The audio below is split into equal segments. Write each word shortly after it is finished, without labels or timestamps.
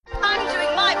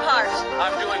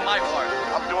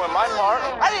Reinhardt,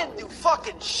 I didn't do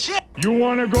fucking shit. You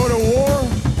want to go to war?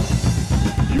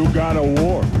 You got a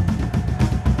war.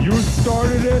 You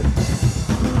started it.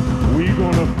 We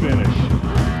gonna finish.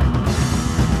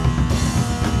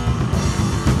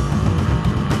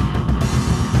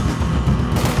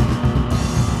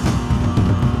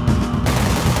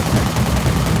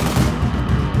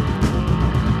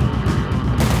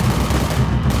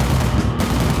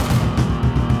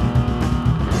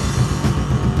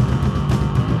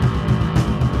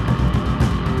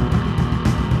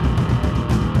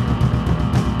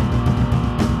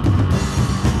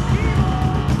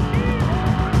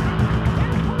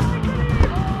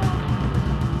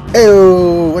 Hey,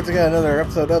 once again, another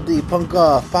episode of the Punk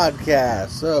Off Podcast.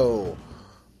 So,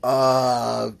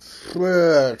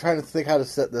 we're trying to think how to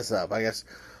set this up, I guess.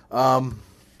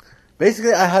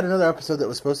 Basically, I had another episode that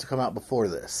was supposed to come out before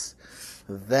this.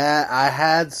 That I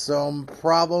had some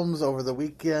problems over the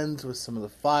weekend with some of the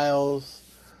files,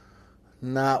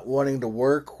 not wanting to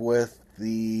work with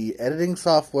the editing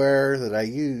software that I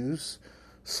use.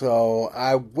 So,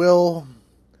 I will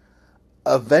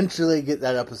eventually get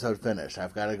that episode finished.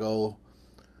 I've got to go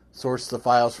source the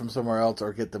files from somewhere else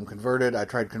or get them converted. I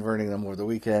tried converting them over the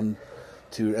weekend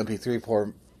to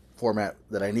MP3 format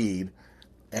that I need,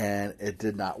 and it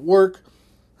did not work.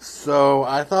 So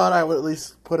I thought I would at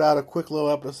least put out a quick little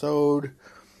episode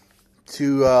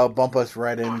to bump us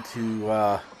right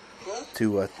into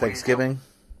Thanksgiving.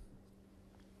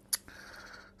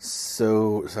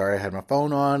 So, sorry, I had my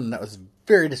phone on, and that was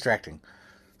very distracting.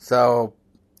 So,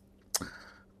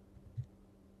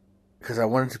 because I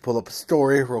wanted to pull up a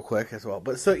story real quick as well.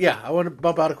 But so, yeah, I want to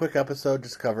bump out a quick episode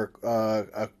just to cover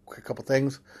a quick couple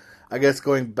things. I guess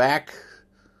going back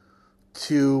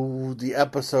to the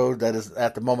episode that is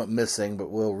at the moment missing,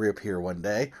 but will reappear one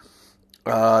day.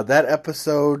 That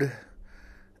episode,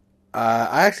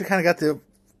 I actually kind of got the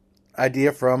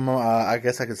idea from, I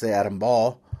guess I could say Adam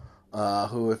Ball,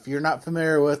 who, if you're not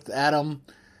familiar with Adam,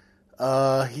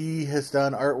 he has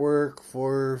done artwork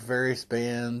for various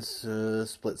bands,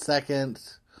 Split Second,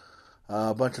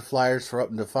 a bunch of flyers for Up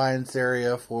in Defiance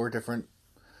area for different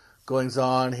goings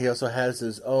on. He also has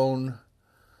his own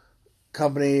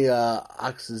company,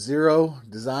 Oxy-Zero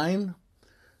Design.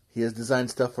 He has designed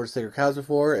stuff for Sacred Cows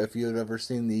before. If you've ever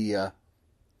seen the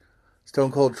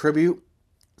Stone Cold Tribute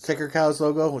Sacred Cows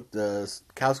logo with the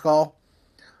cow skull,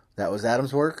 that was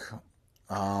Adam's work.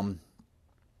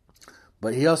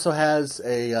 But he also has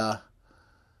a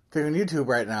thing on YouTube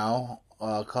right now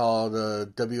called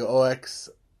WOXI,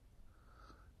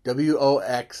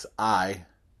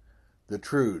 The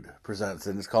Trude presents,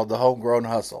 and it's called The Homegrown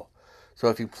Hustle. So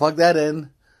if you plug that in,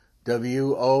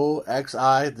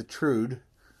 WOXI, The Trude,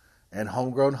 and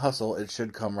Homegrown Hustle, it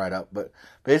should come right up. But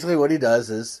basically what he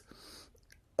does is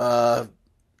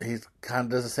he kind of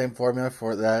does the same formula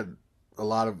for that. A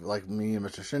lot of, like me and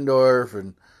Mr. Schindorf,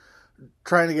 and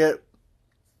trying to get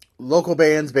local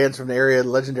bands from the area,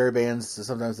 legendary bands,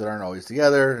 sometimes that aren't always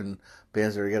together, and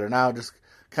bands that are together now, just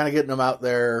kind of getting them out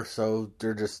there so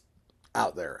they're just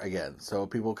out there again. So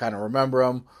people kind of remember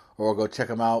them, or go check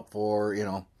them out for,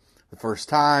 the first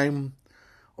time,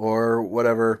 or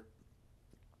whatever.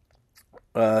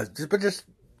 Just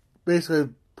basically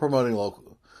promoting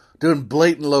local, doing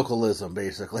blatant localism,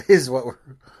 basically, is what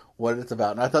it's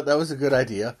about. And I thought that was a good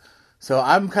idea. So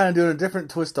I'm kind of doing a different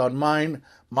twist on mine.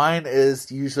 Mine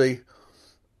is usually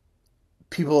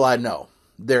people I know,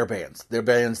 their bands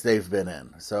they've been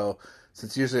in. So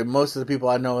since usually most of the people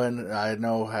I know that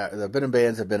have been in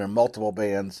bands have been in multiple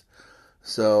bands.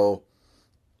 So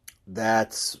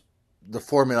that's the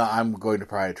formula I'm going to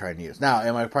probably try and use. Now,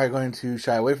 am I probably going to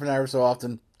shy away from that every so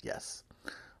often? Yes.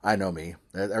 I know me.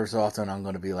 Every so often I'm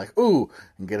going to be like, ooh,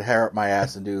 and get a hair up my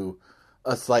ass and do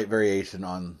a slight variation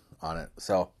on it.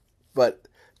 So, but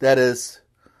that is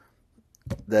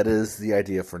the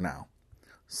idea for now.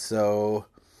 So,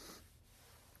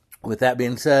 with that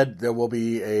being said, there will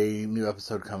be a new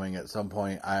episode coming at some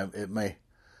point. I may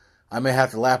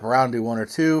have to lap around, do one or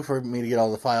two for me to get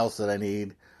all the files that I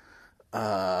need,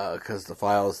 because the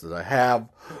files that I have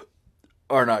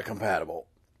are not compatible.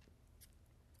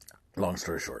 Long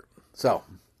story short. So,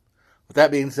 with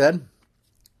that being said,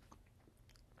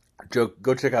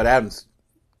 go check out Adam's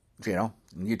channel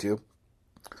on YouTube.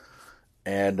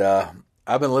 And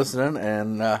I've been listening,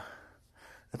 and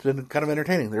it's been kind of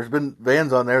entertaining. There's been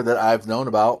bands on there that I've known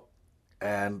about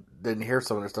and didn't hear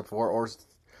some of their stuff before, or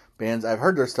bands I've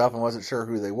heard their stuff and wasn't sure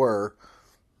who they were.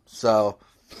 So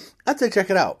I'd say check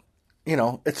it out.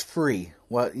 It's free.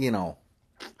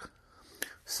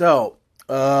 So,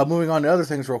 moving on to other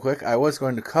things real quick. I was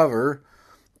going to cover,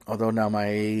 although now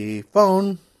my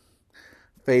phone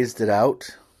phased it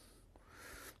out.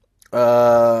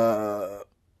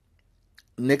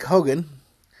 Nick Hogan,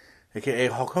 aka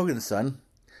Hulk Hogan's son,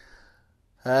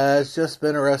 has just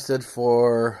been arrested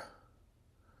for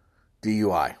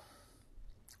DUI.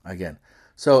 Again.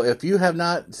 So if you have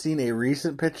not seen a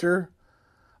recent picture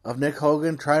of Nick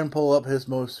Hogan, try and pull up his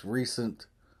most recent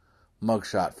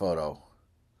mugshot photo.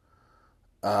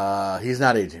 He's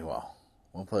not aging well.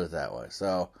 We'll put it that way.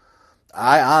 So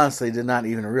I honestly did not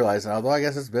even realize, although I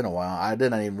guess it's been a while, I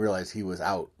did not even realize he was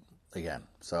out again.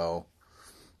 So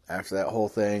after that whole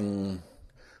thing,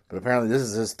 but apparently this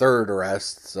is his third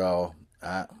arrest, so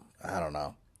I don't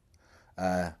know.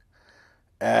 I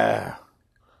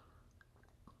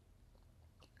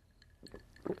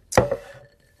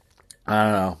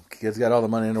don't know. Kid's got all the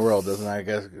money in the world, doesn't I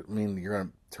guess mean you're going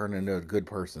to turn into a good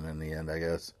person in the end, I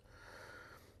guess.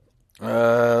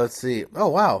 Let's see. Oh,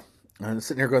 wow. I'm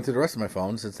sitting here going through the rest of my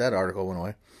phone since that article went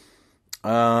away.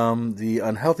 The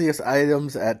unhealthiest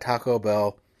items at Taco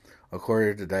Bell,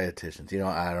 according to dietitians. You know,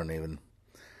 I don't even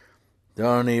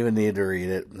need to read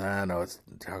it. I know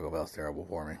Taco Bell's terrible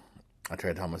for me. I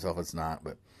try to tell myself it's not,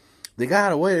 but they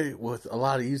got away with a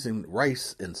lot of using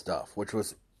rice and stuff, which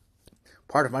was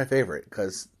part of my favorite,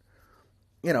 because,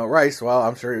 you know, rice, well,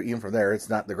 I'm sure even from there, it's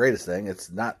not the greatest thing. It's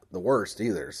not the worst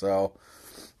either, so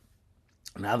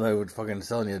now they would fucking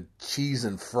selling you cheese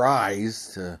and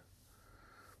fries to,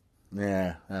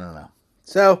 yeah, I don't know.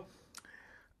 So,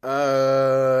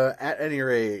 at any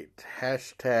rate,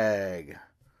 hashtag,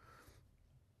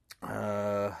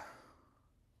 I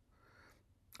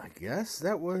guess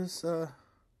that was,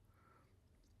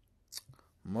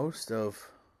 most of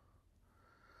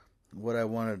what I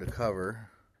wanted to cover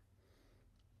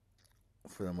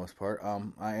for the most part.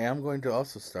 I am going to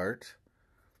also start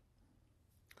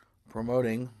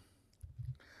promoting,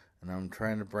 and I'm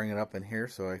trying to bring it up in here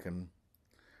so I can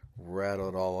rattle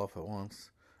it all off at once.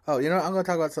 Oh, you know what? I'm going to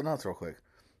talk about something else real quick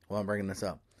while I'm bringing this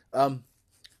up.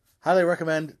 Highly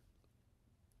recommend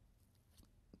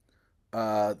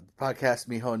podcast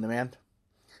Miho and the Man.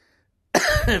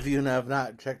 If you have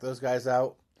not checked those guys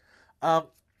out,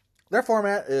 their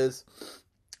format it's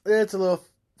a little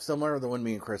similar to the one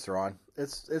me and Chris are on.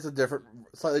 It's a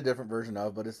slightly different version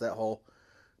of, but it's that whole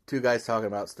two guys talking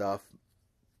about stuff.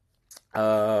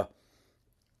 I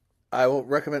will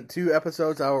recommend 2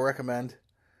 episodes. I will recommend.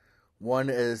 One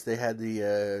is they had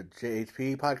the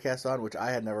JHP podcast on, which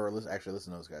I had never actually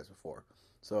listened to those guys before.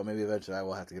 So maybe eventually I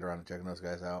will have to get around to checking those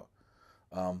guys out.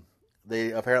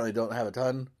 They apparently don't have a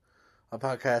ton of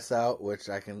podcasts out, which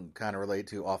I can kind of relate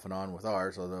to off and on with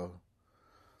ours, although,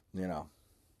 you know,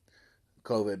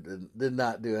 COVID did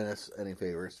not do us any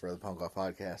favors for the Punk Off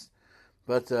podcast.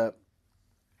 But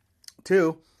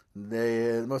 2,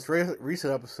 the most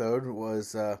recent episode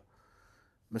was Mr.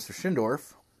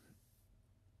 Schindorf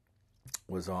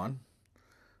was on,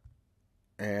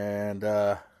 and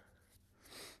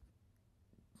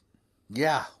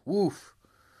yeah, woof.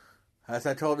 As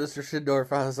I told Mr.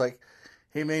 Schindorf, I was like,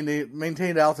 he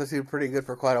maintained altitude pretty good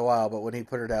for quite a while, but when he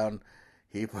put her down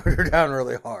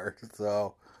really hard.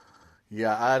 So,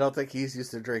 yeah, I don't think he's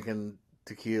used to drinking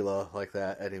tequila like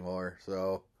that anymore.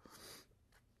 So,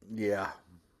 yeah.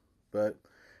 But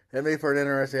it made for an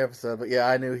interesting episode. But, yeah,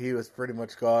 I knew he was pretty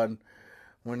much gone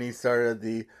when he started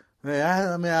the,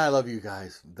 I love you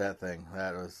guys, that thing.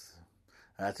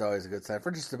 That's always a good sign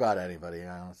for just about anybody,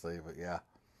 honestly. But, yeah.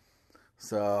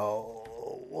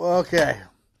 So, okay.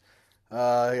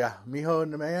 Yeah, Miho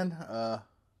and the Man.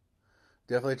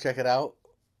 Definitely check it out.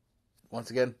 Once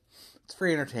again, it's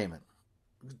free entertainment.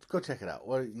 Go check it out.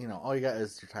 All you got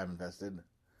is your time invested.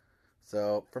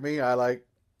 So for me, I like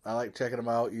checking them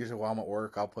out. Usually while I'm at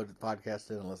work, I'll put the podcast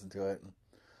in and listen to it and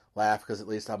laugh, because at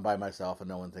least I'm by myself and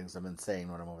no one thinks I'm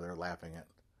insane when I'm over there laughing at.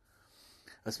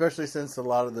 Especially since a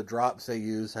lot of the drops they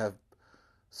use have.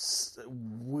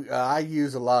 I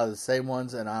use a lot of the same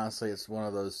ones, and honestly, it's one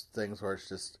of those things where it's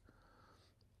just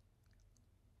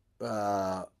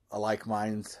alike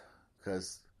minds,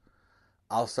 because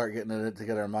I'll start getting it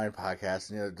together in my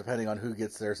podcast, and depending on who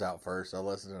gets theirs out first, I'll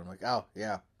listen, and I'm like, oh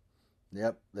yeah,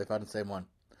 yep, they found the same one.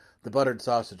 The buttered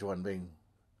sausage one being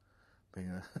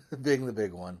being the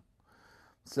big one.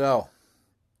 So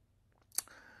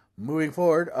moving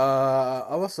forward,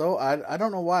 also I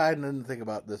don't know why I didn't think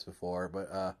about this before,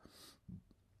 but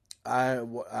I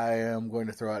am going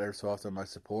to throw out every so often my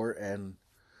support and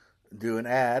do an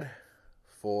ad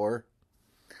for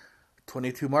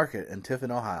 22 Market in Tiffin,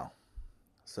 Ohio.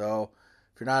 So,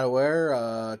 if you're not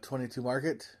aware, 22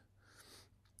 Market,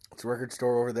 it's a record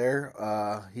store over there.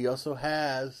 He also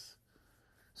has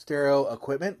stereo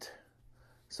equipment.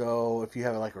 So, if you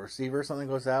have like a receiver or something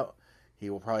goes out, he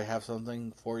will probably have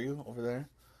something for you over there.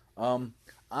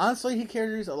 Honestly, he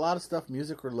carries a lot of stuff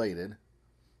music related.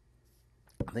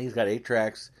 I think he's got 8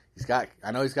 tracks.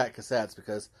 I know he's got cassettes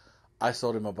because I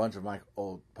sold him a bunch of my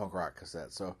old punk rock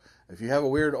cassettes. So if you have a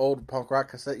weird old punk rock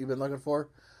cassette you've been looking for,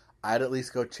 I'd at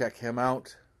least go check him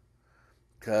out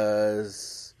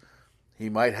because he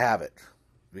might have it,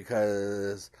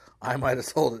 because I might have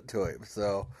sold it to him.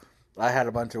 So I had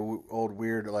a bunch of old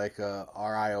weird like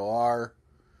RIOR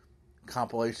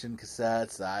compilation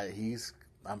cassettes.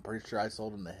 I'm pretty sure I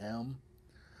sold them to him.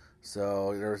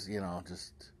 So there's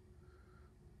just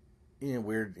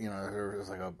weird, there was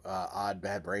like a odd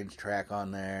Bad Brains track on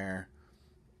there,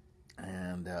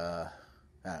 and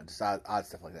just odd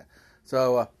stuff like that.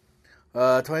 So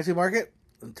 22 Market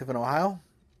in Tiffin, Ohio.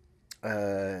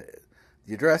 The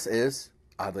address is,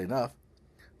 oddly enough,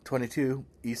 22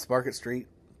 East Market Street,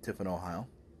 Tiffin, Ohio.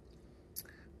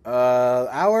 The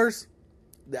hours,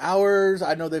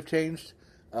 I know they've changed.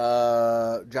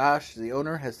 Josh, the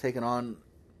owner, has taken on,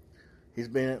 he's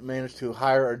managed to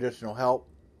hire additional help.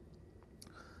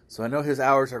 So I know his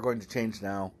hours are going to change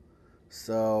now.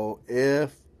 So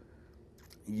if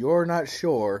you're not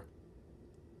sure,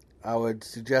 I would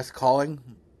suggest calling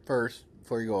first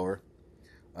before you go over.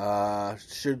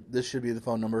 This should be the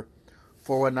phone number,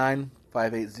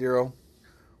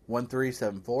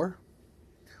 419-580-1374.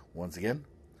 Once again,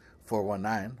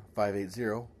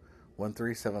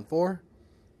 419-580-1374.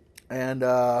 And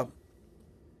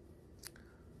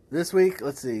this week,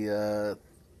 let's see,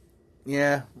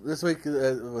 this week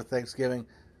with Thanksgiving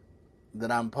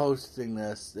that I'm posting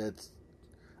this, it's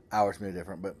hours may be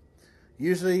different, but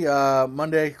usually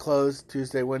Monday closed,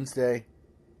 Tuesday, Wednesday,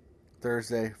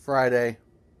 Thursday, Friday,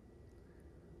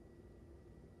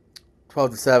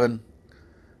 12 to 7,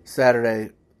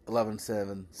 Saturday, 11 to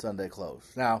 7, Sunday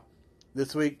closed. Now,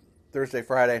 this week, Thursday,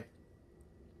 Friday,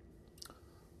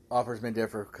 offers may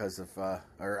differ because of,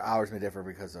 or hours may differ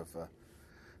because of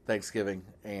Thanksgiving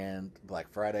and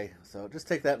Black Friday. So just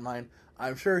take that in mind.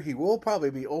 I'm sure he will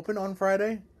probably be open on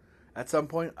Friday at some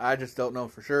point. I just don't know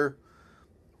for sure.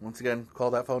 Once again,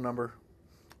 call that phone number.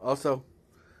 Also,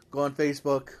 go on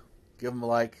Facebook, give him a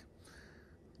like.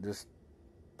 Just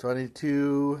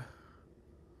 22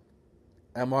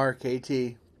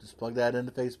 MRKT. Just plug that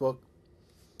into Facebook.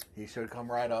 He should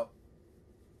come right up.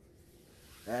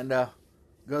 And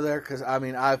go there, because I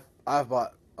mean I've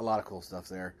bought a lot of cool stuff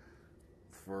there.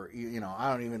 For I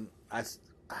don't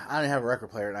have a record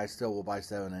player, and I still will buy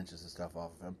 7 inches of stuff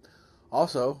off of him.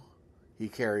 Also, he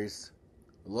carries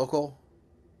local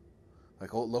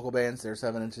bands, their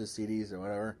 7 inches CDs or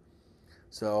whatever.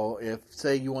 So if,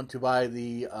 say, you want to buy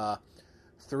the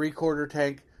 3/4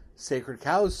 tank Sacred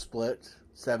Cows split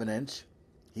 7 inch,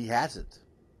 he has it.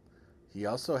 He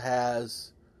also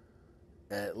has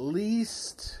at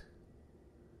least,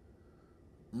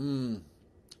 I'm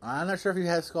not sure if he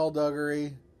has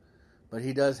Skullduggery, but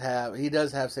he does have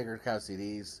Sacred Cow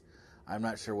CDs. I'm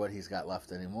not sure what he's got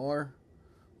left anymore,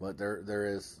 but there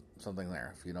is something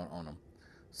there if you don't own them.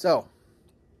 So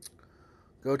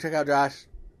go check out Josh,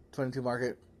 22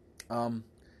 Market.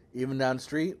 Even down the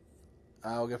street,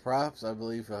 I'll give props. I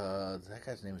believe that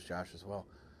guy's name is Josh as well.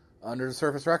 Under the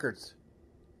Surface Records.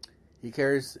 He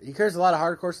carries a lot of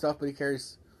hardcore stuff, but he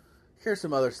carries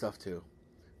some other stuff too.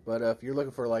 But if you're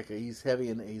looking for he's heavy,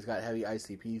 and he's got heavy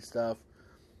ICP stuff.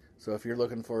 So if you're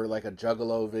looking for like a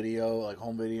Juggalo video, like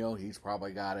home video, he's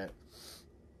probably got it.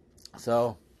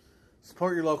 So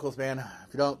support your locals, man.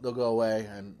 If you don't, they'll go away.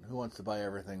 And who wants to buy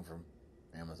everything from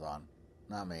Amazon?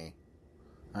 Not me.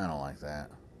 I don't like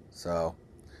that. So,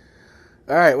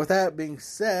 all right. With that being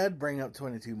said, bring up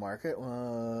 22 Market.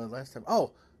 Last time.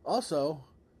 Oh, also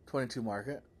 22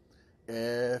 Market.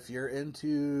 If you're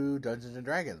into Dungeons and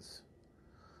Dragons,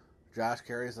 Josh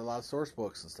carries a lot of source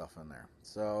books and stuff in there.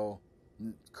 So,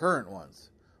 current ones.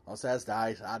 Also has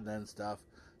dice, odd and end stuff.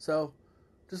 So,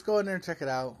 just go in there and check it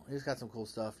out. He's got some cool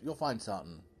stuff. You'll find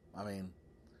something. I mean,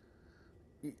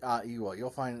 you'll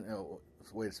find a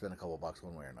way to spend a couple bucks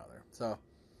one way or another. So,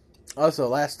 also,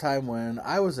 last time when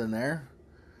I was in there,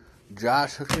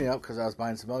 Josh hooked me up because I was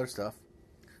buying some other stuff.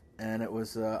 And it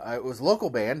was a local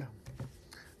band.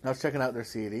 And I was checking out their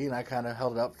CD, and I kind of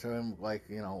held it up to him like,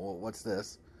 well, what's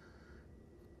this?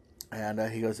 And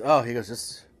he goes,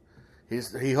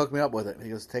 he hooked me up with it. He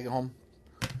goes, take it home,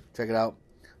 check it out.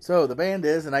 So the band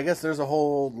is, and I guess there's a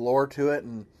whole lore to it,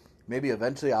 and maybe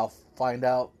eventually I'll find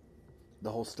out the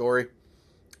whole story.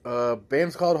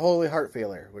 Band's called Holy Heart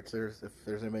Failure, which if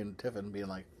there's anybody in Tiffin being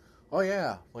like, oh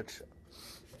yeah, but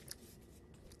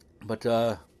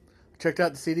checked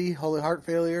out the CD, Holy Heart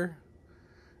Failure.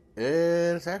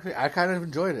 It's actually, I kind of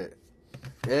enjoyed it.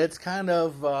 It's kind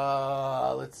of,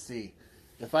 let's see.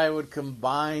 if I would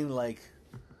combine like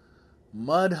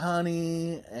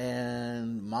Mudhoney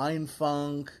and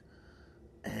Mindfunk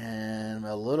and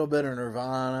a little bit of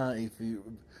Nirvana, if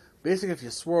you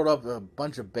swirled up a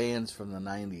bunch of bands from the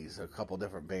 90s, a couple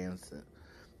different bands,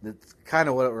 that's kind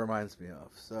of what it reminds me of.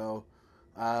 So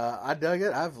I dug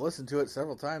it. I've listened to it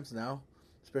several times now,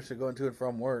 especially going to and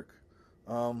from work.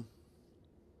 It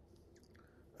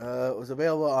was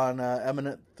available on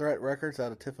Eminent Threat Records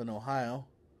out of Tiffin, Ohio.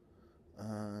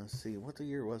 Let's see, what the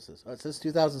year was this? Oh, it says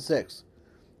 2006.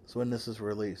 That's when this is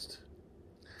released.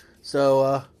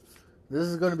 So, this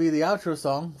is going to be the outro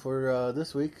song for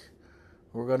this week.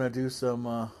 We're going to do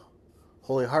some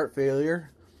Holy Heart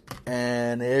Failure.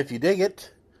 And if you dig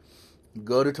it,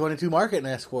 go to 22 Market and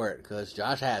ask for it, because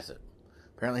Josh has it.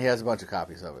 Apparently he has a bunch of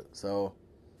copies of it. So,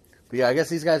 but yeah, I guess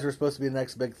these guys were supposed to be the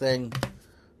next big thing,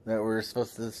 that we're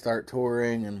supposed to start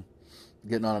touring and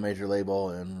getting on a major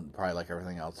label, and probably like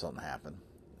everything else, something happened,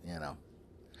 you know.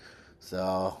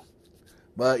 So,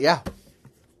 but yeah,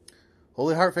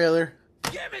 Holy Heart Failure.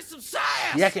 Give me some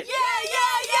science! Yak it.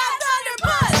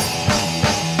 Thunderbutt!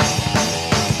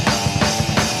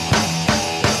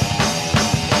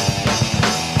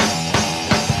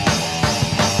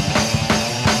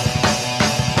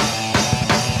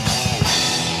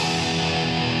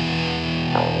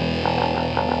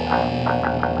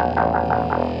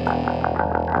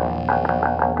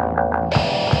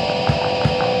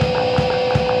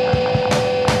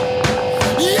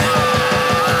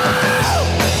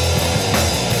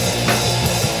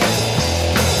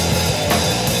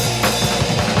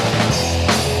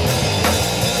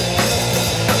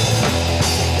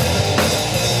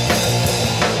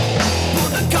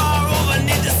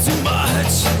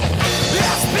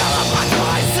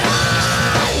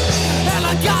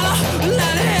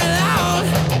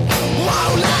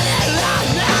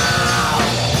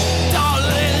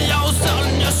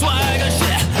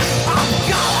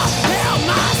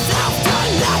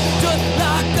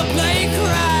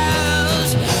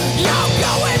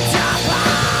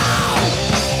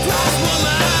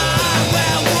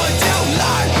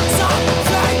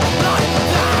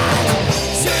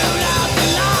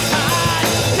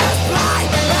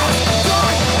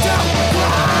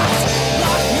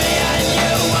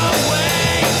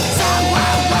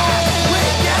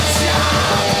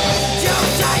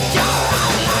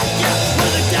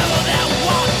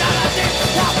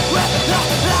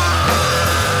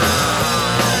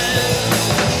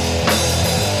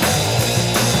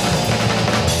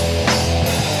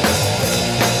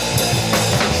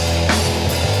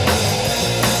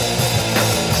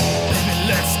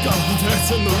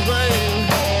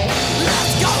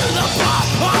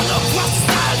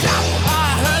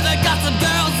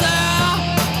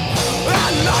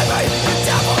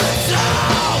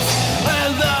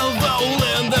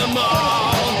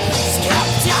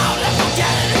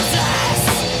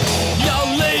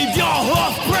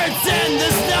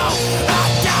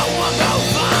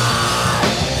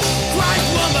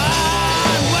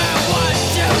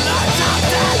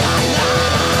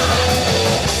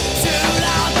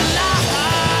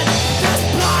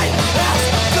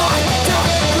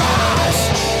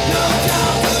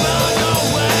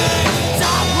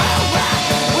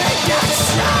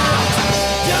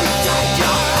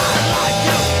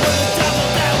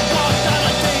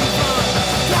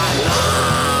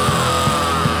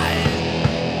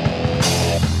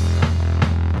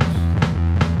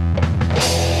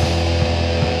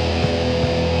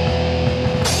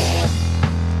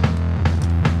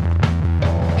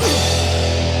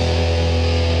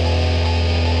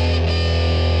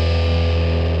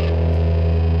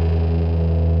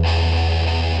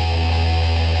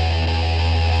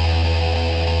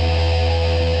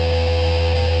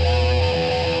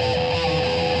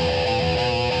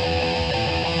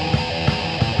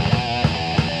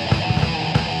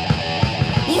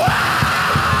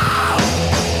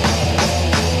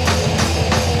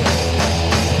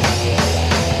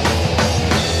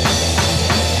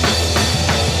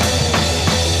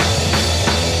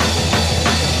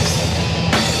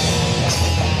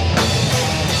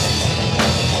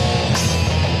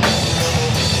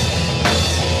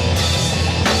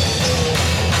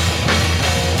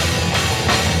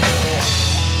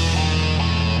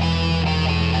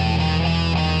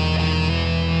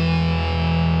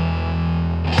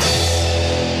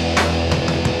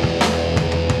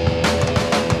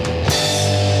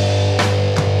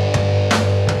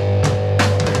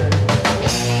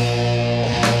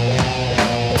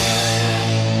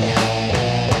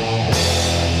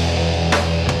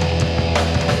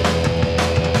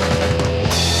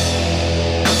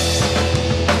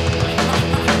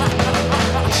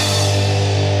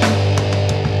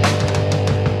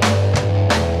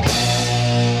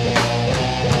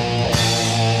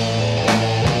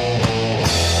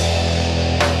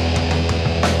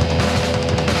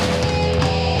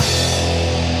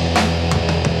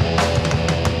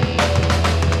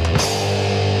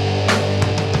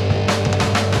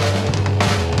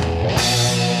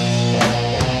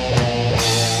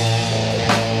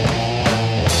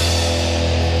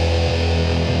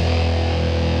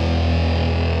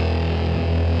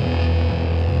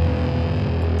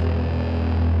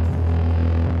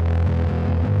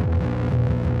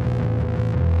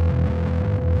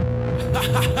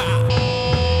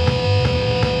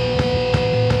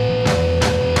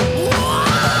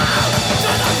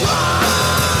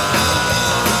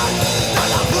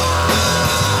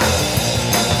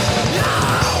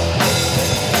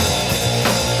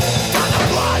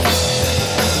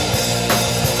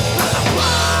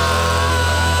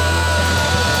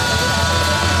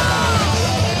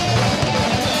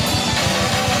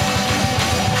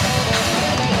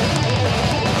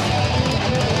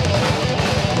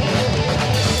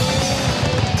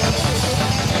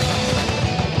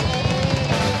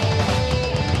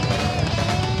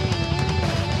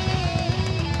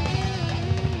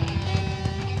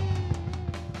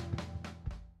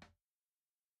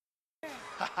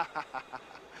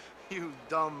 You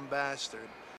dumb bastard.